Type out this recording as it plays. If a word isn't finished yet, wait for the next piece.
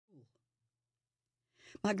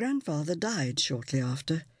My grandfather died shortly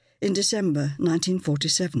after, in December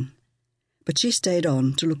 1947, but she stayed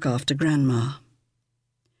on to look after Grandma.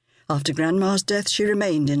 After Grandma's death, she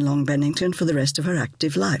remained in Long Bennington for the rest of her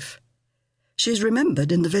active life. She is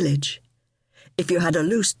remembered in the village. If you had a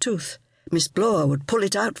loose tooth, Miss Blower would pull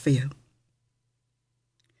it out for you.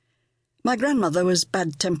 My grandmother was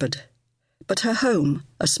bad-tempered, but her home,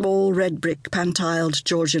 a small red-brick pan-tiled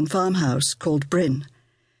Georgian farmhouse called Bryn,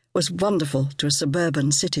 was wonderful to a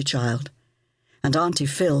suburban city child, and Auntie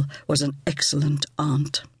Phil was an excellent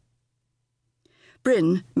aunt.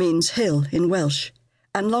 Bryn means hill in Welsh,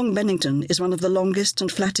 and Long Bennington is one of the longest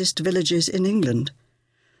and flattest villages in England.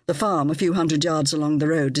 The farm, a few hundred yards along the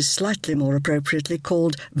road, is slightly more appropriately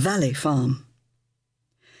called Valley Farm.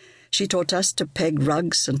 She taught us to peg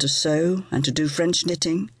rugs and to sew and to do French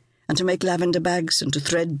knitting and to make lavender bags and to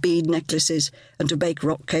thread bead necklaces and to bake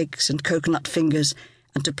rock cakes and coconut fingers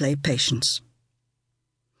and to play patience.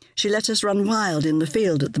 She let us run wild in the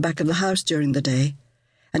field at the back of the house during the day,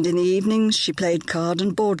 and in the evenings she played card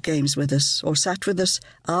and board games with us or sat with us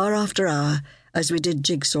hour after hour as we did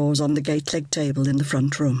jigsaws on the gate-leg table in the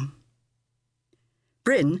front room.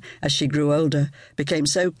 Bryn, as she grew older, became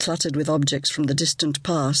so cluttered with objects from the distant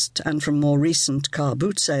past and from more recent car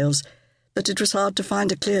boot sales that it was hard to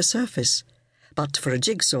find a clear surface, but for a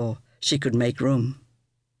jigsaw she could make room.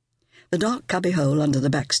 The dark cubbyhole under the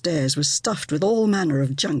back stairs was stuffed with all manner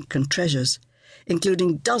of junk and treasures,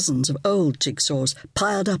 including dozens of old jigsaws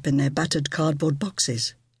piled up in their battered cardboard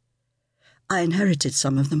boxes. I inherited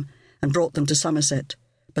some of them and brought them to Somerset,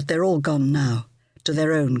 but they're all gone now, to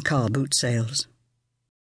their own car boot sales.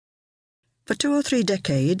 For 2 or 3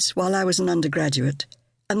 decades, while I was an undergraduate,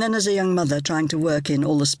 and then as a young mother trying to work in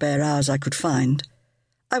all the spare hours I could find,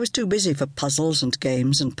 I was too busy for puzzles and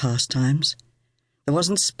games and pastimes. There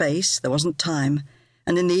wasn't space, there wasn't time,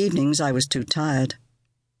 and in the evenings I was too tired.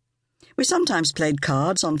 We sometimes played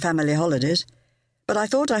cards on family holidays, but I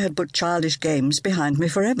thought I had put childish games behind me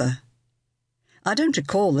forever. I don't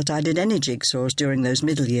recall that I did any jigsaws during those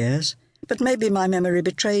middle years, but maybe my memory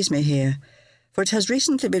betrays me here, for it has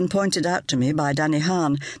recently been pointed out to me by Danny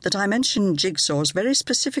Hahn that I mentioned jigsaws very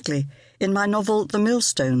specifically in my novel The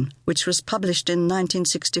Millstone, which was published in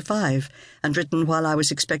 1965 and written while I was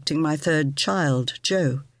expecting my 3rd child,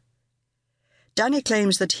 Joe. Danny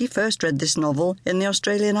claims that he first read this novel in the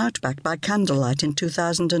Australian outback by candlelight in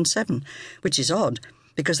 2007, which is odd,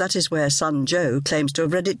 because that is where son Joe claims to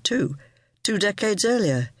have read it too, 2 decades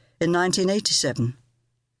earlier, in 1987.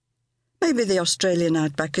 Maybe the Australian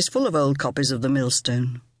outback is full of old copies of The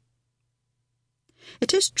Millstone.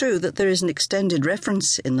 It is true that there is an extended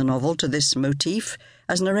reference in the novel to this motif,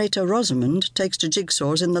 as narrator Rosamond takes to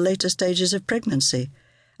jigsaws in the later stages of pregnancy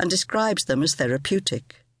and describes them as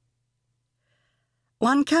therapeutic.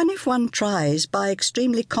 One can, if one tries, buy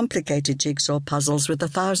extremely complicated jigsaw puzzles with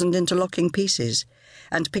 1,000 interlocking pieces,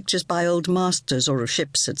 and pictures by old masters or of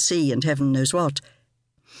ships at sea and heaven knows what.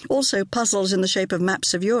 Also puzzles in the shape of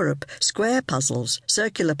maps of Europe, square puzzles,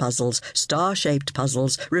 circular puzzles, star-shaped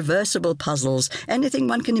puzzles, reversible puzzles, anything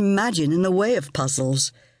one can imagine in the way of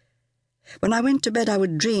puzzles. When I went to bed I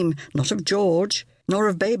would dream, not of George, nor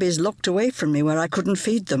of babies locked away from me where I couldn't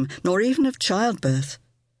feed them, nor even of childbirth,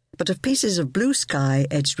 but of pieces of blue sky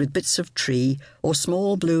edged with bits of tree or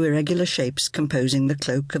small blue irregular shapes composing the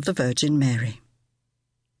cloak of the Virgin Mary.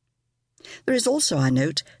 There is also, I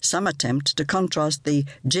note, some attempt to contrast the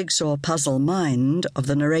jigsaw puzzle mind of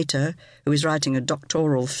the narrator, who is writing a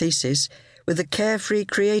doctoral thesis, with the carefree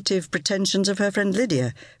creative pretensions of her friend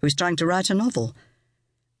Lydia, who is trying to write a novel.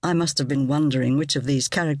 I must have been wondering which of these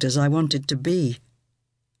characters I wanted to be.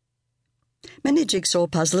 Many jigsaw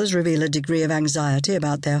puzzlers reveal a degree of anxiety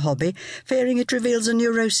about their hobby, fearing it reveals a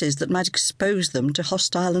neurosis that might expose them to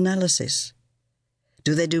hostile analysis.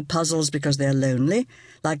 Do they do puzzles because they're lonely,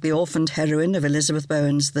 like the orphaned heroine of Elizabeth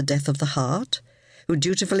Bowen's The Death of the Heart, who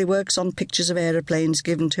dutifully works on pictures of aeroplanes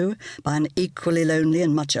given to her by an equally lonely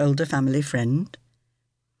and much older family friend?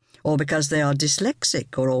 Or because they are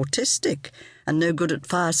dyslexic or autistic and no good at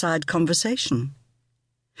fireside conversation?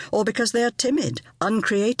 Or because they are timid,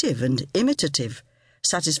 uncreative and imitative,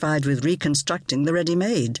 satisfied with reconstructing the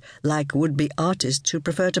ready-made, like would-be artists who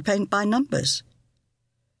prefer to paint by numbers?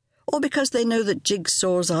 Or because they know that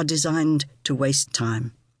jigsaws are designed to waste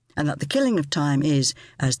time, and that the killing of time is,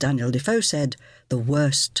 as Daniel Defoe said, the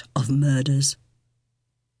worst of murders.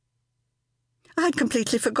 I had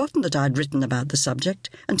completely forgotten that I had written about the subject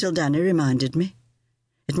until Danny reminded me.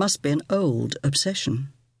 It must be an old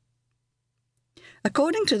obsession.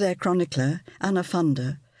 According to their chronicler, Anna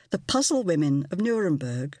Funder, the puzzle women of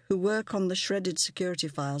Nuremberg, who work on the shredded security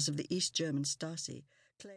files of the East German Stasi,